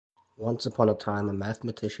Once upon a time, a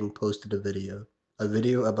mathematician posted a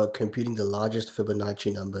video about computing the largest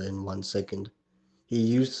Fibonacci number in 1 second. He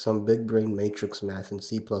used some big brain matrix math in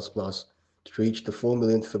C++ to reach the 4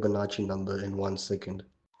 millionth Fibonacci number in 1 second.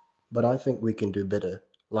 But I think we can do better,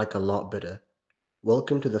 like a lot better.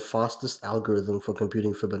 Welcome to the fastest algorithm for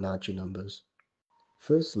computing Fibonacci numbers.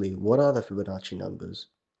 Firstly, what are the Fibonacci numbers?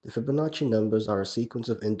 The Fibonacci numbers are a sequence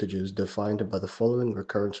of integers defined by the following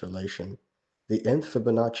recurrence relation. The nth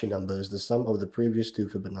Fibonacci number is the sum of the previous two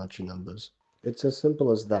Fibonacci numbers. It's as simple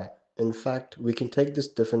as that. In fact, we can take this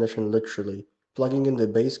definition literally, plugging in the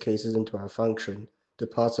base cases into our function to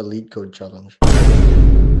pass a leet code challenge.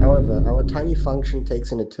 However, our tiny function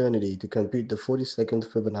takes an eternity to compute the 42nd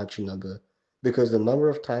Fibonacci number, because the number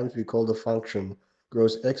of times we call the function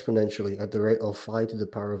grows exponentially at the rate of phi to the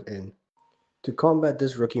power of n. To combat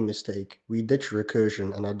this rookie mistake, we ditch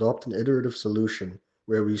recursion and adopt an iterative solution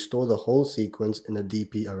where we store the whole sequence in a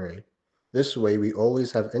DP array. This way, we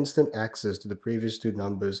always have instant access to the previous two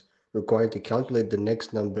numbers required to calculate the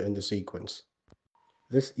next number in the sequence.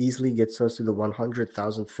 This easily gets us to the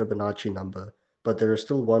 100,000th Fibonacci number, but there is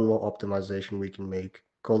still one more optimization we can make,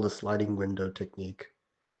 called the sliding window technique.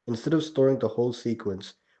 Instead of storing the whole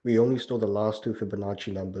sequence, we only store the last two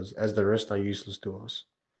Fibonacci numbers, as the rest are useless to us.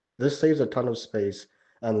 This saves a ton of space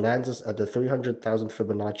and lands us at the 300,000th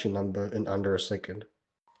Fibonacci number in under a second.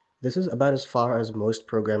 This is about as far as most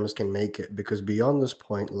programmers can make it, because beyond this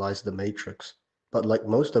point lies the matrix. But like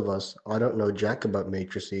most of us, I don't know jack about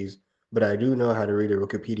matrices, but I do know how to read a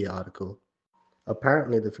Wikipedia article.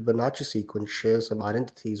 Apparently, the Fibonacci sequence shares some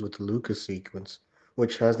identities with the Lucas sequence,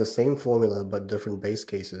 which has the same formula but different base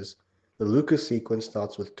cases. The Lucas sequence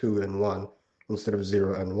starts with 2 and 1 instead of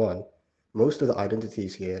 0 and 1. Most of the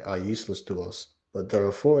identities here are useless to us, but there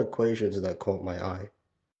are four equations that caught my eye.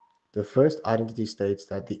 The first identity states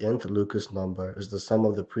that the nth Lucas number is the sum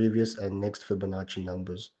of the previous and next Fibonacci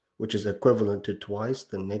numbers, which is equivalent to twice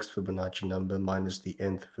the next Fibonacci number minus the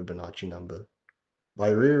nth Fibonacci number.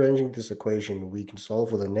 By rearranging this equation, we can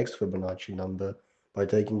solve for the next Fibonacci number by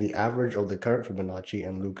taking the average of the current Fibonacci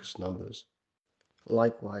and Lucas numbers.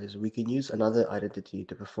 Likewise, we can use another identity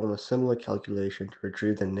to perform a similar calculation to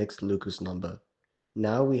retrieve the next Lucas number.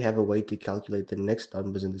 Now we have a way to calculate the next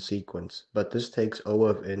numbers in the sequence, but this takes O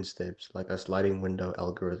of n steps, like a sliding window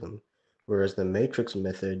algorithm, whereas the matrix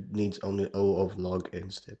method needs only O of log n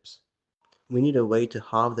steps. We need a way to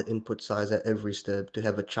halve the input size at every step to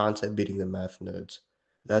have a chance at beating the math nerds.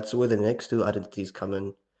 That's where the next two identities come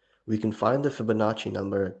in. We can find the Fibonacci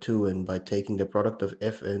number at 2n by taking the product of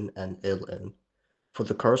fn and ln. For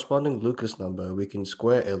the corresponding Lucas number, we can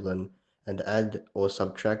square ln and add or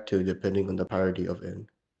subtract 2 depending on the parity of n.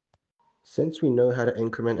 Since we know how to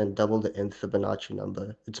increment and double the nth Fibonacci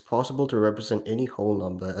number, it's possible to represent any whole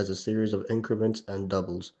number as a series of increments and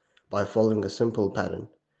doubles by following a simple pattern.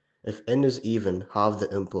 If n is even, halve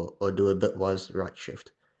the input or do a bitwise right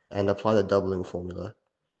shift and apply the doubling formula.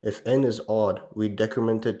 If n is odd, we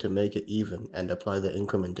decrement it to make it even and apply the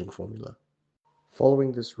incrementing formula.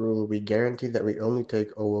 Following this rule, we guarantee that we only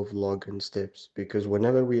take O of log n steps, because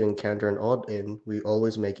whenever we encounter an odd n, we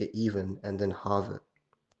always make it even and then halve it.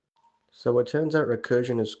 So it turns out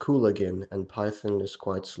recursion is cool again and Python is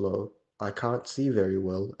quite slow. I can't see very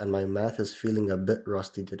well and my math is feeling a bit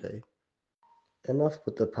rusty today. Enough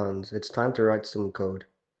with the puns, it's time to write some code.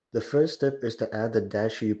 The first step is to add the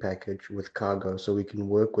 -u package with cargo so we can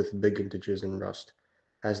work with big integers in Rust,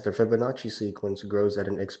 as the Fibonacci sequence grows at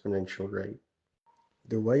an exponential rate.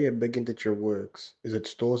 The way a big integer works is it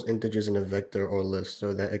stores integers in a vector or list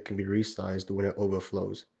so that it can be resized when it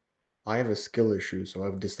overflows. I have a skill issue, so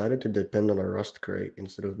I've decided to depend on a Rust crate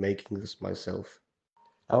instead of making this myself.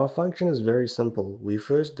 Our function is very simple. We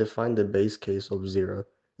first define the base case of 0,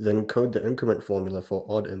 then code the increment formula for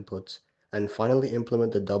odd inputs, and finally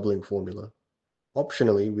implement the doubling formula.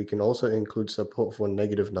 Optionally, we can also include support for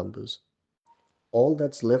negative numbers. All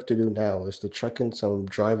that's left to do now is to chuck in some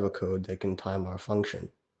driver code that can time our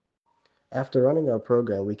function. After running our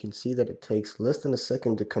program, we can see that it takes less than a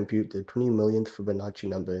second to compute the 20 millionth Fibonacci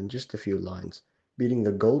number in just a few lines, beating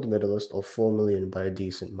the gold medalist of 4 million by a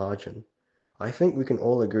decent margin. I think we can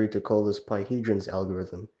all agree to call this Pyhedron's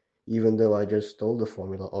algorithm, even though I just stole the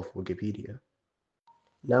formula off Wikipedia.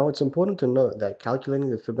 Now, it's important to note that calculating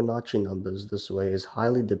the Fibonacci numbers this way is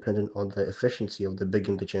highly dependent on the efficiency of the big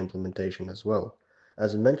integer implementation as well.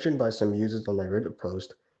 As mentioned by some users on my Reddit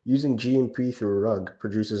post, using GMP through Rug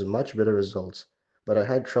produces much better results, but I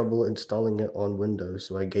had trouble installing it on Windows,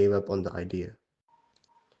 so I gave up on the idea.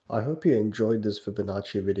 I hope you enjoyed this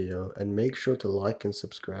Fibonacci video, and make sure to like and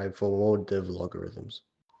subscribe for more dev logarithms.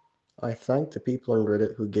 I thanked the people on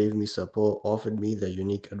Reddit who gave me support, offered me their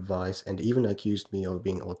unique advice, and even accused me of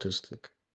being autistic.